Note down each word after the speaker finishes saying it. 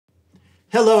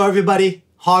Hello everybody,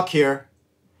 Hawk here.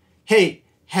 Hey,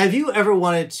 have you ever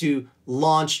wanted to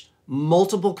launch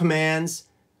multiple commands,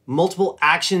 multiple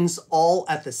actions all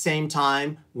at the same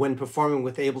time when performing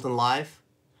with Ableton Live?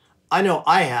 I know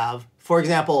I have. For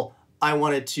example, I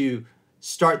wanted to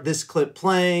start this clip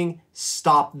playing,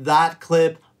 stop that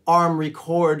clip, arm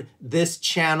record this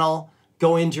channel,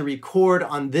 go into record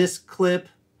on this clip,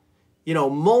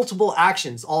 multiple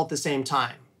actions all at the same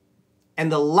time. And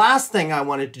the last thing I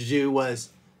wanted to do was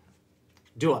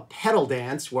do a pedal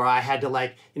dance where I had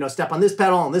to step on this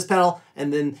pedal,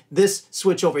 and then this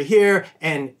switch over here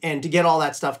and to get all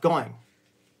that stuff going.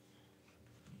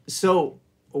 So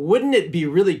wouldn't it be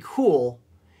really cool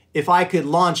if I could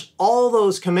launch all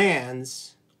those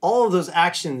commands, all of those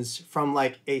actions from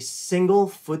like a single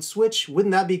foot switch?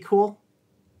 Wouldn't that be cool?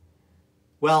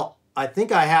 Well, I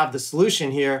think I have the solution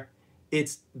here.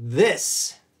 It's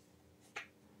this.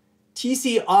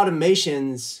 TC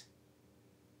Automation's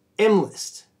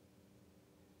M-List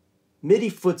MIDI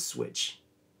Foot Switch.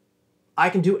 I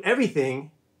can do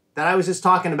everything that I was just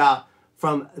talking about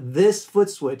from this foot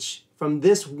switch, from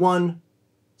this one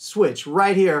switch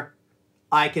right here.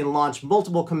 I can launch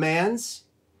multiple commands.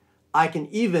 I can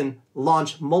even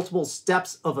launch multiple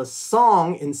steps of a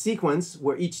song in sequence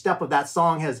where each step of that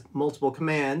song has multiple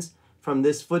commands from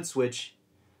this foot switch.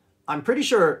 I'm pretty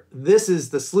sure this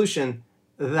is the solution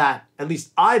that at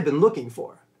least I've been looking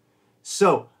for.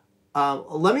 So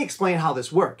let me explain how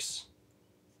this works.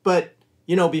 But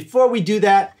before we do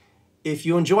that, if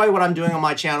you enjoy what I'm doing on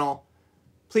my channel,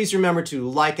 please remember to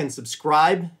like and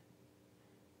subscribe.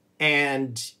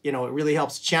 And it really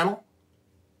helps the channel.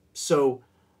 So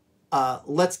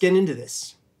let's get into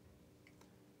this.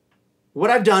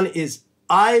 What I've done is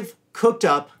I've cooked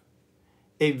up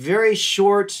a very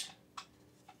short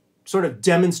sort of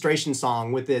demonstration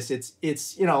song with this.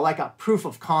 It's like a proof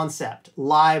of concept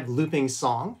live looping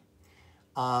song.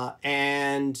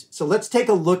 And so let's take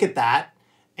a look at that.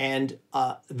 And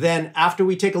then after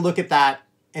we take a look at that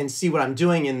and see what I'm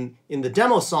doing in the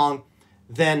demo song,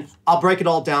 then I'll break it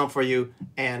all down for you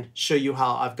and show you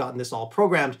how I've gotten this all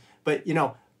programmed. But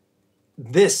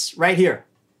this right here,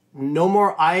 no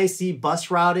more IAC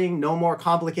bus routing, no more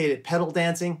complicated pedal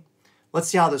dancing. Let's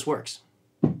see how this works.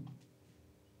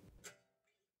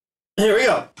 Here we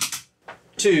go.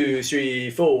 2,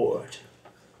 3, 4.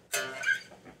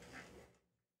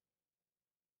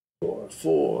 4,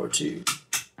 4, 2.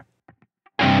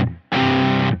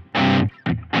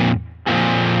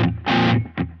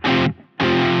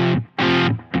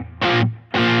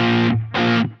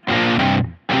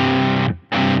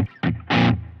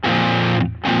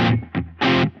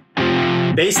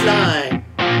 Baseline.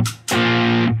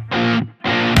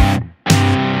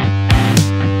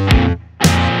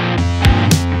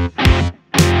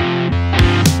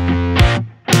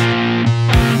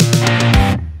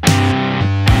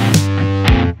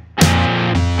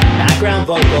 Background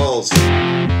vocals.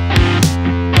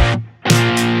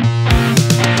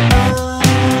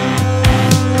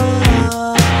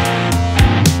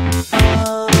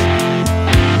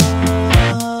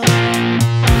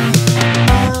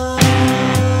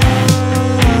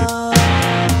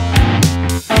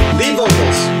 Lead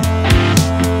vocals.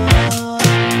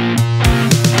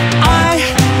 I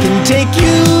can take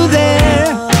you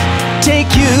there, take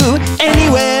you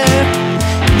anywhere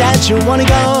that you wanna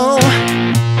go.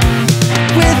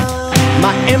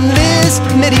 My M-List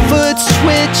MIDI Foot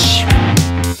Switch,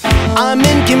 I'm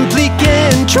in complete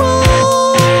control.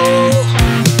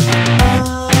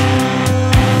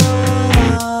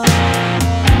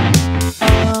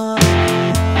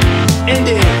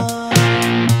 Ending.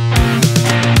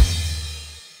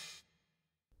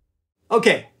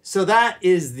 Okay, so that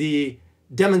is the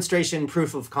demonstration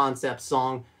proof of concept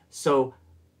song. So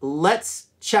let's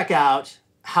check out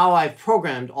how I've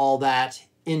programmed all that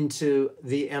into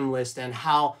the M-List and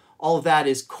how all of that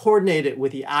is coordinated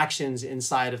with the actions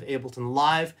inside of Ableton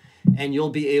Live. And you'll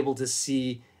be able to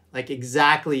see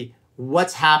exactly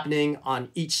what's happening on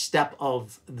each step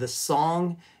of the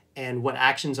song and what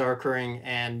actions are occurring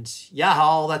and how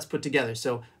all that's put together.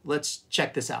 So let's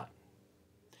check this out.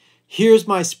 Here's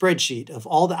my spreadsheet of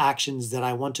all the actions that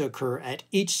I want to occur at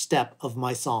each step of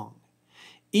my song.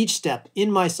 Each step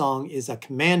in my song is a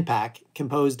command pack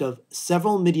composed of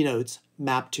several MIDI notes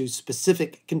mapped to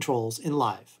specific controls in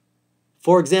Live.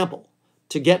 For example,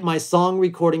 to get my song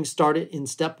recording started in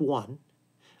step 1,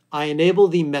 I enable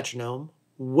the metronome,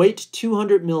 wait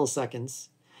 200 milliseconds,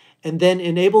 and then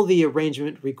enable the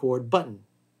arrangement record button.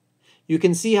 You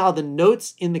can see how the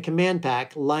notes in the command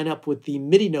pack line up with the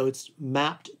MIDI notes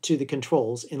mapped to the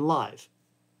controls in Live.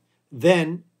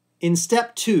 Then, in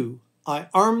step 2, I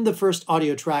arm the first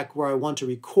audio track where I want to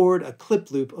record a clip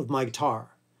loop of my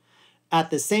guitar. At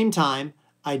the same time,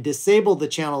 I disable the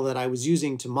channel that I was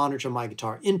using to monitor my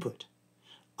guitar input.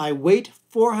 I wait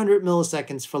 400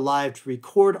 milliseconds for Live to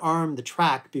record arm the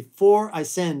track before I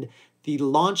send the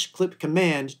launch clip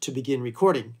command to begin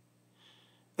recording.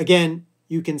 Again,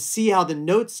 you can see how the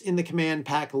notes in the command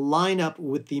pack line up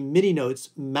with the MIDI notes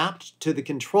mapped to the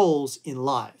controls in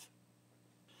Live.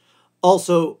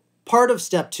 Also, part of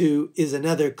step 2 is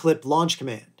another clip launch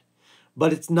command,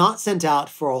 but it's not sent out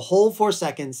for a whole 4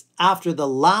 seconds after the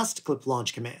last clip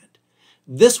launch command.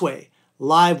 This way,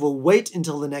 Live will wait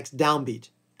until the next downbeat,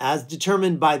 as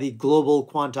determined by the global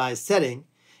quantized setting,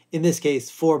 in this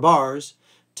case 4 bars,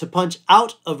 to punch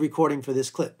out of recording for this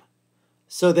clip.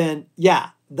 So then,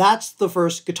 yeah, that's the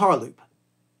first guitar loop.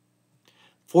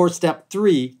 For step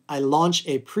 3, I launch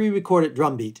a pre-recorded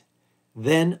drum beat,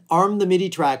 then arm the MIDI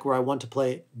track where I want to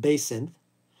play bass synth,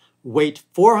 wait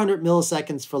 400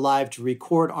 milliseconds for Live to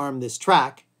record arm this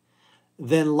track,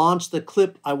 then launch the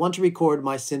clip I want to record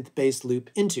my synth bass loop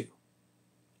into.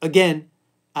 Again,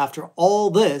 after all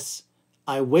this,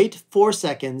 I wait 4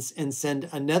 seconds and send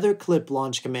another clip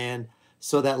launch command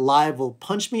so that Live will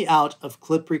punch me out of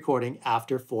clip recording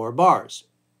after 4 bars.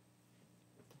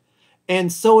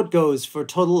 And so it goes for a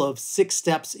total of 6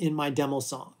 steps in my demo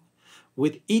song,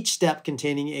 with each step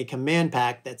containing a command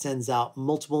pack that sends out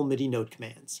multiple MIDI note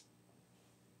commands.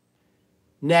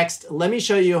 Next, let me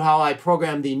show you how I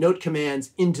program the note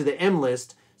commands into the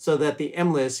M-List so that the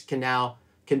M-List can now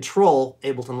control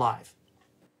Ableton Live.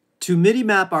 To MIDI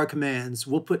map our commands,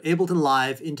 we'll put Ableton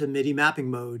Live into MIDI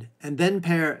mapping mode and then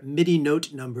pair MIDI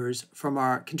note numbers from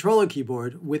our controller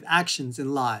keyboard with actions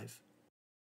in Live.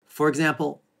 For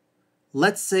example,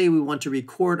 let's say we want to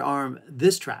record arm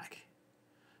this track.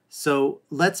 So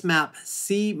let's map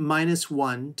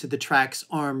C-1 to the track's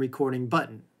arm recording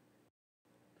button.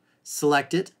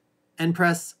 Select it and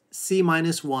press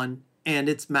C-1 and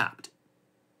it's mapped.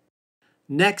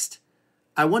 Next,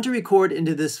 I want to record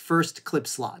into this first clip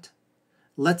slot.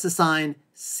 Let's assign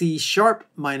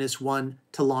C#-1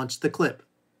 to launch the clip.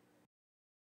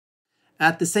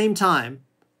 At the same time,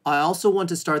 I also want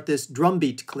to start this drum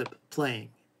beat clip playing.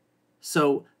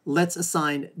 So let's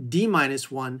assign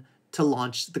D-1 to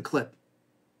launch the clip.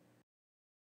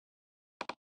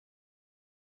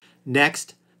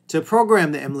 Next, to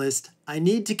program the M-List, I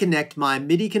need to connect my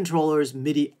MIDI controller's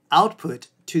MIDI output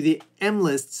to the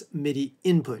M-List's MIDI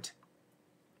input.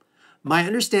 My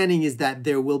understanding is that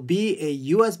there will be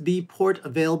a USB port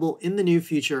available in the near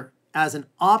future as an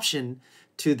option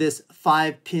to this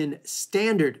 5-pin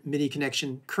standard MIDI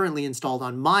connection currently installed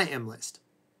on my M-List.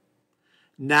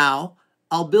 Now,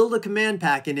 I'll build a command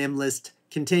pack in M-List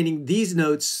containing these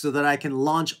notes so that I can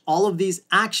launch all of these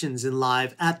actions in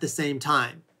Live at the same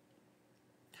time.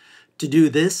 To do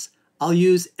this, I'll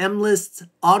use M-List's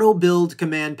Auto Build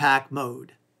command pack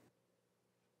mode.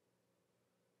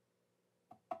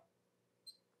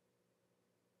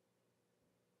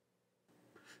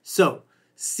 So,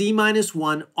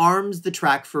 C-1 arms the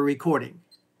track for recording.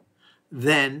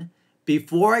 Then,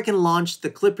 before I can launch the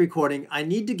clip recording, I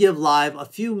need to give Live a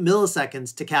few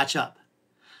milliseconds to catch up.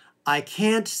 I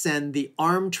can't send the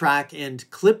arm track and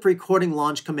clip recording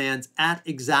launch commands at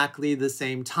exactly the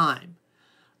same time.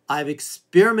 I've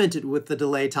experimented with the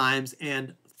delay times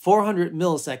and 400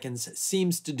 milliseconds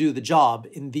seems to do the job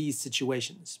in these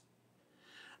situations.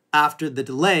 After the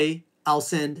delay, I'll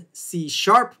send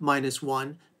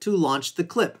C#-1 to launch the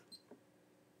clip.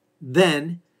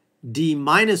 Then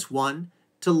D-1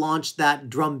 to launch that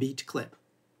drum beat clip.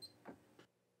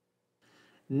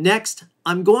 Next,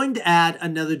 I'm going to add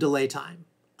another delay time,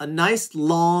 a nice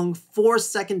long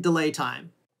 4-second delay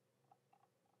time.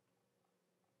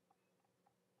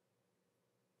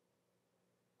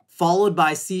 Followed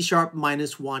by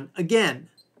C#-1 again.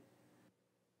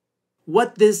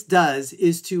 What this does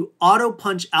is to auto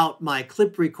punch out my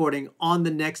clip recording on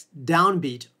the next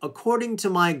downbeat according to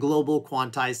my global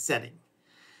quantized setting.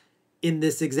 In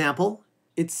this example,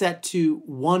 it's set to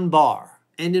 1 bar,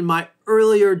 and in my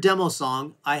earlier demo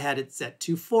song, I had it set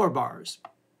to 4 bars.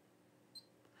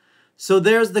 So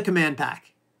there's the command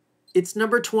pack. It's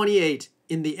number 28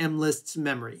 in the M-List's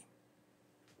memory.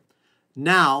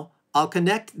 Now, I'll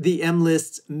connect the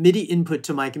M-List's MIDI input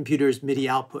to my computer's MIDI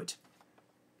output.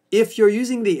 If you're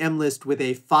using the M-List with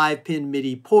a 5-pin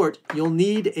MIDI port, you'll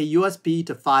need a USB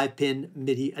to 5-pin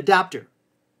MIDI adapter.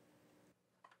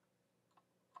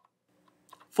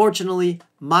 Fortunately,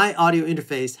 my audio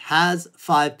interface has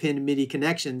 5-pin MIDI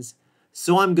connections,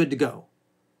 so I'm good to go.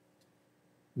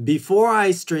 Before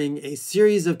I string a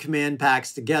series of command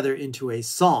packs together into a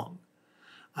song,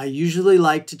 I usually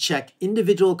like to check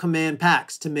individual command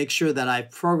packs to make sure that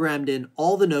I've programmed in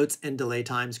all the notes and delay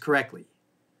times correctly.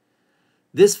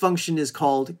 This function is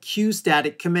called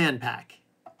QStatic command pack.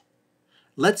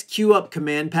 Let's queue up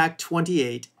command pack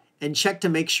 28 and check to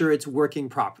make sure it's working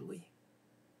properly.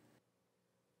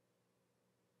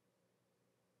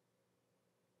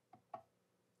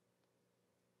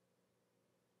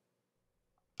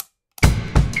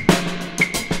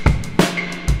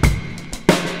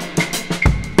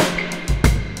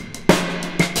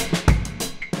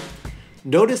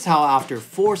 Notice how after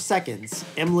 4 seconds,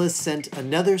 M-List sent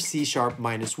another C-sharp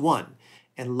 -1,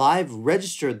 and Live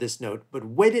registered this note but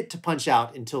waited to punch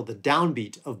out until the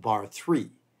downbeat of bar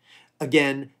 3.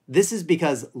 Again, this is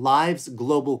because Live's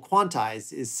global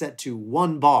quantize is set to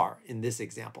 1 bar in this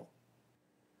example.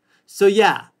 So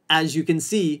yeah, as you can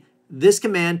see, this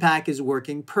command pack is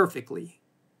working perfectly.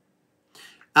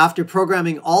 After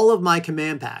programming all of my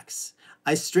command packs,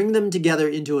 I string them together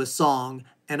into a song,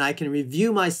 and I can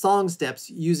review my song steps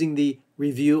using the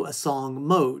Review a Song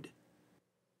mode.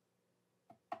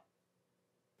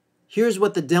 Here's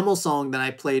what the demo song that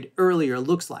I played earlier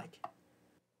looks like.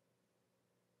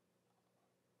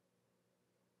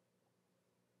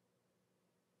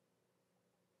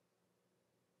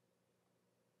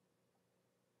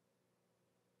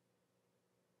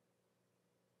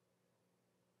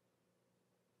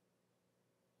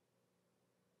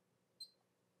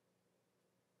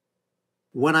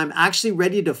 When I'm actually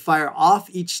ready to fire off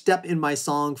each step in my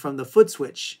song from the foot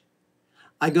switch,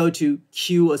 I go to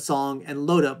Cue a Song and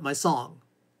load up my song.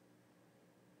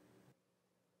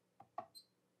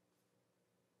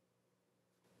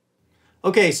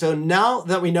 Okay, so now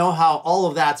that we know how all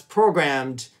of that's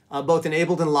programmed, both in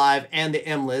Ableton Live and the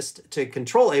M-List to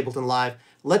control Ableton Live,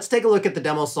 let's take a look at the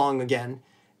demo song again,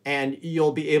 and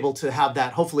you'll be able to have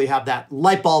that, hopefully have that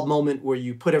light bulb moment where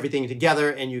you put everything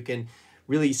together and you can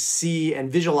really see and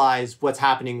visualize what's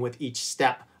happening with each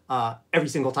step every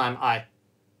single time I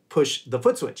push the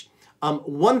foot switch.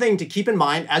 One thing to keep in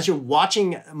mind as you're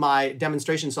watching my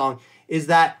demonstration song is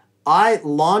that I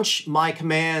launch my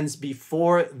commands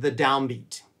before the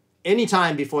downbeat.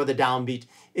 Anytime before the downbeat.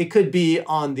 It could be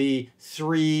on the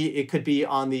 3, it could be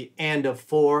on the and of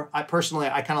 4. I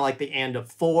kind of like the and of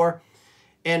 4.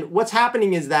 And what's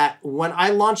happening is that when I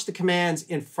launch the commands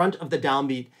in front of the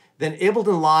downbeat, then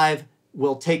Ableton Live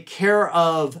will take care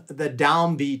of the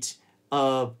downbeat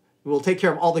will take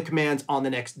care of all the commands on the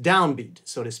next downbeat,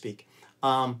 so to speak.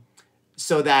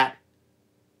 So that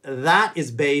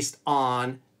is based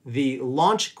on the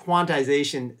launch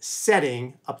quantization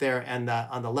setting up there and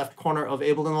on the left corner of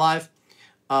Ableton Live.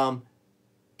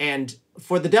 And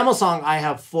for the demo song, I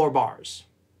have 4 bars.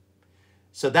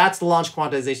 So that's the launch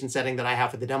quantization setting that I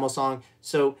have for the demo song.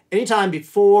 So anytime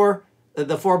before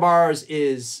the 4 bars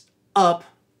is up,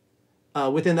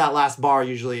 within that last bar,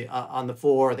 usually on the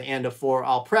 4 or the end of 4,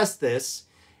 I'll press this,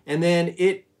 and then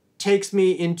it takes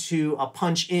me into a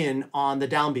punch in on the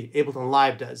downbeat. Ableton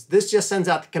Live does. This just sends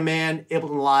out the command.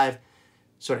 Ableton Live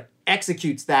sort of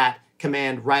executes that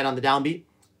command right on the downbeat.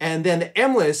 And then the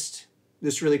M-List,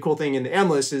 this really cool thing in the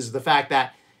M-List is the fact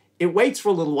that it waits for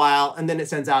a little while and then it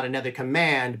sends out another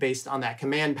command based on that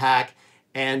command pack,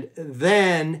 and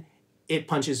then it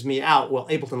punches me out. Well,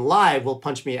 Ableton Live will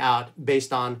punch me out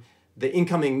based on the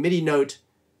incoming MIDI note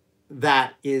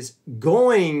that is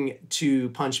going to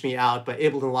punch me out, but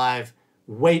Ableton Live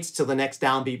waits till the next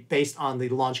downbeat based on the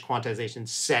launch quantization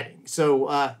setting. So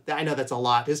I know that's a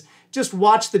lot. Just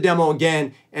watch the demo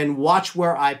again and watch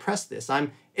where I press this.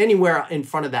 I'm anywhere in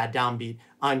front of that downbeat,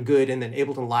 I'm good, and then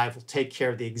Ableton Live will take care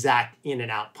of the exact in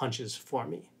and out punches for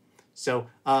me. So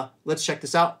let's check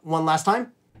this out one last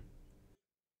time.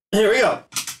 Here we go.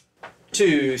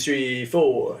 2, 3,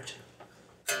 4.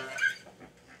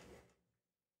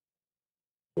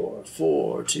 4,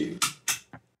 4, 2.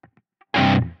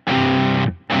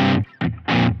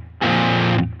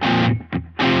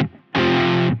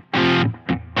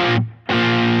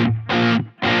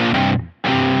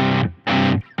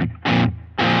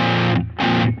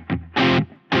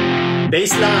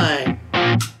 Baseline.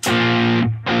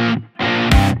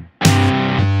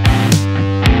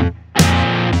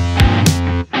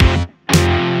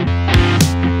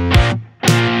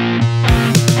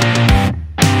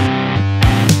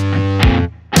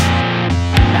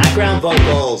 Background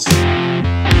vocals.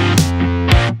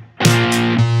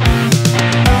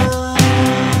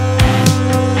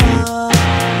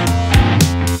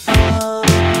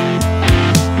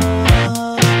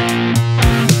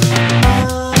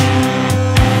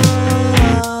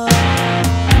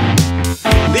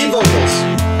 Lead vocals.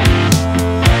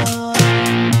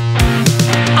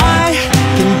 I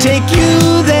can take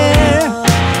you there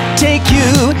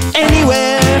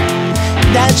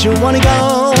wanna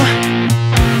go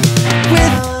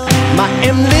with my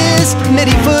M-List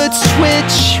MIDI Foot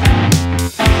Switch.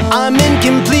 I'm in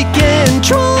complete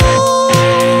control.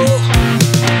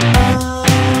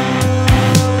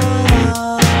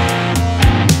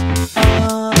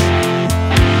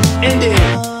 Ending.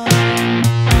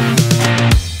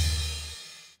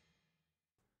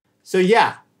 So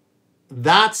yeah,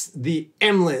 that's the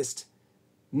M-List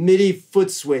MIDI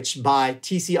Foot Switch by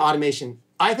TC Automation.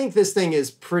 I think this thing is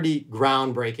pretty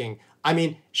groundbreaking. I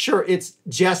mean, sure, it's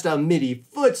just a MIDI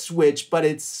foot switch, but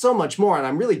it's so much more, and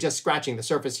I'm really just scratching the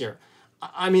surface here.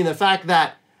 I mean, the fact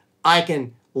that I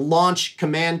can launch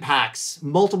command packs,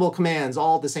 multiple commands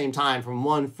all at the same time from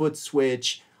one foot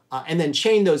switch, and then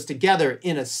chain those together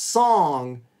in a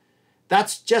song,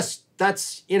 that's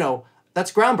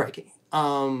groundbreaking.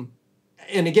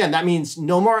 And again, that means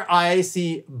no more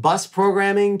IAC bus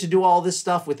programming to do all this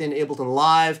stuff within Ableton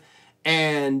Live,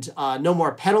 and no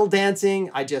more pedal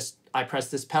dancing. I press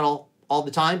this pedal all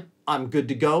the time. I'm good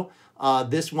to go.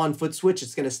 This one foot switch,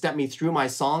 it's gonna step me through my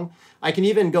song. I can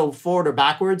even go forward or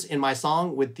backwards in my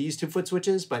song with these two foot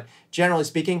switches, but generally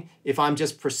speaking, if I'm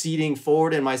just proceeding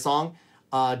forward in my song,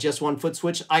 just one foot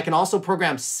switch. I can also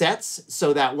program sets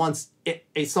so that once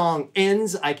a song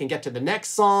ends, I can get to the next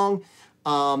song,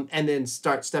 and then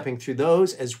start stepping through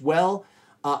those as well.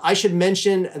 I should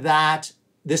mention that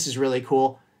this is really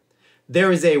cool.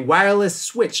 There is a wireless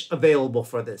switch available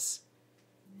for this.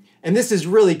 And this is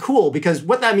really cool because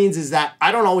what that means is that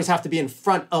I don't always have to be in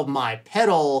front of my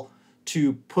pedal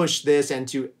to push this and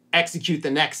to execute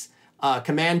the next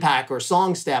command pack or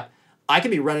song step. I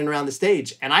could be running around the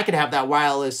stage and I could have that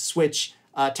wireless switch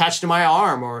attached to my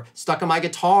arm or stuck on my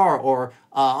guitar or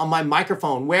on my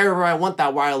microphone, wherever I want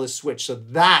that wireless switch. So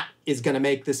that is going to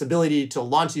make this ability to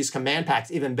launch these command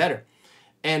packs even better.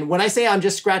 And when I say I'm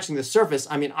just scratching the surface,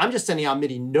 I mean, I'm just sending out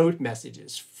MIDI note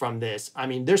messages from this. I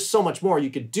mean, there's so much more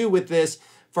you could do with this.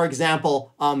 For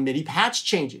example, MIDI patch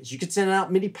changes. You could send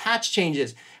out MIDI patch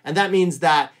changes. And that means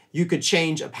that you could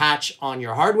change a patch on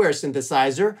your hardware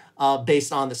synthesizer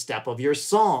based on the step of your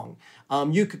song.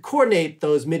 You could coordinate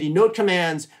those MIDI note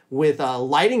commands with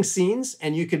lighting scenes,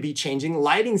 and you could be changing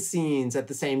lighting scenes at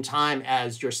the same time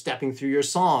as you're stepping through your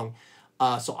song.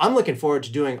 So I'm looking forward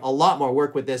to doing a lot more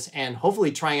work with this and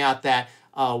hopefully trying out that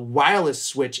wireless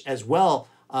switch as well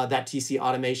that TC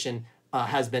Automation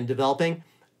has been developing.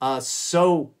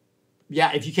 So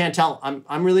yeah, if you can't tell,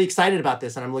 I'm really excited about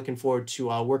this, and I'm looking forward to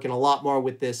working a lot more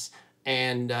with this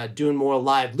and doing more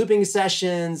live looping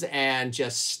sessions and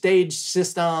just stage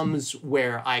systems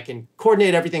where I can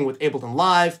coordinate everything with Ableton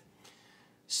Live.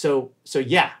 So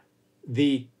yeah,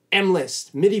 the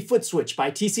M-List MIDI Foot Switch by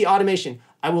TC Automation.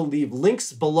 I will leave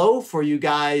links below for you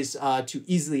guys to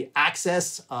easily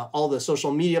access all the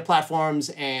social media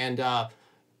platforms and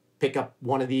pick up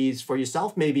one of these for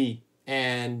yourself maybe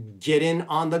and get in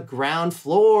on the ground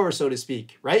floor, so to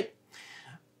speak, right?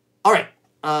 All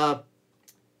right.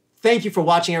 Thank you for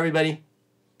watching, everybody.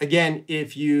 Again,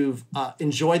 if you've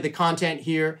enjoyed the content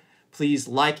here, please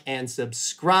like and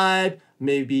subscribe.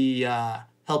 Maybe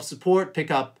help support,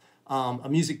 pick up a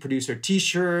music producer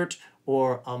t-shirt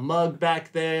or a mug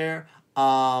back there.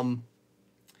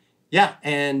 Yeah,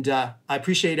 and I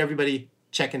appreciate everybody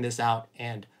checking this out,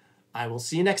 and I will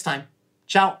see you next time.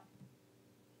 Ciao.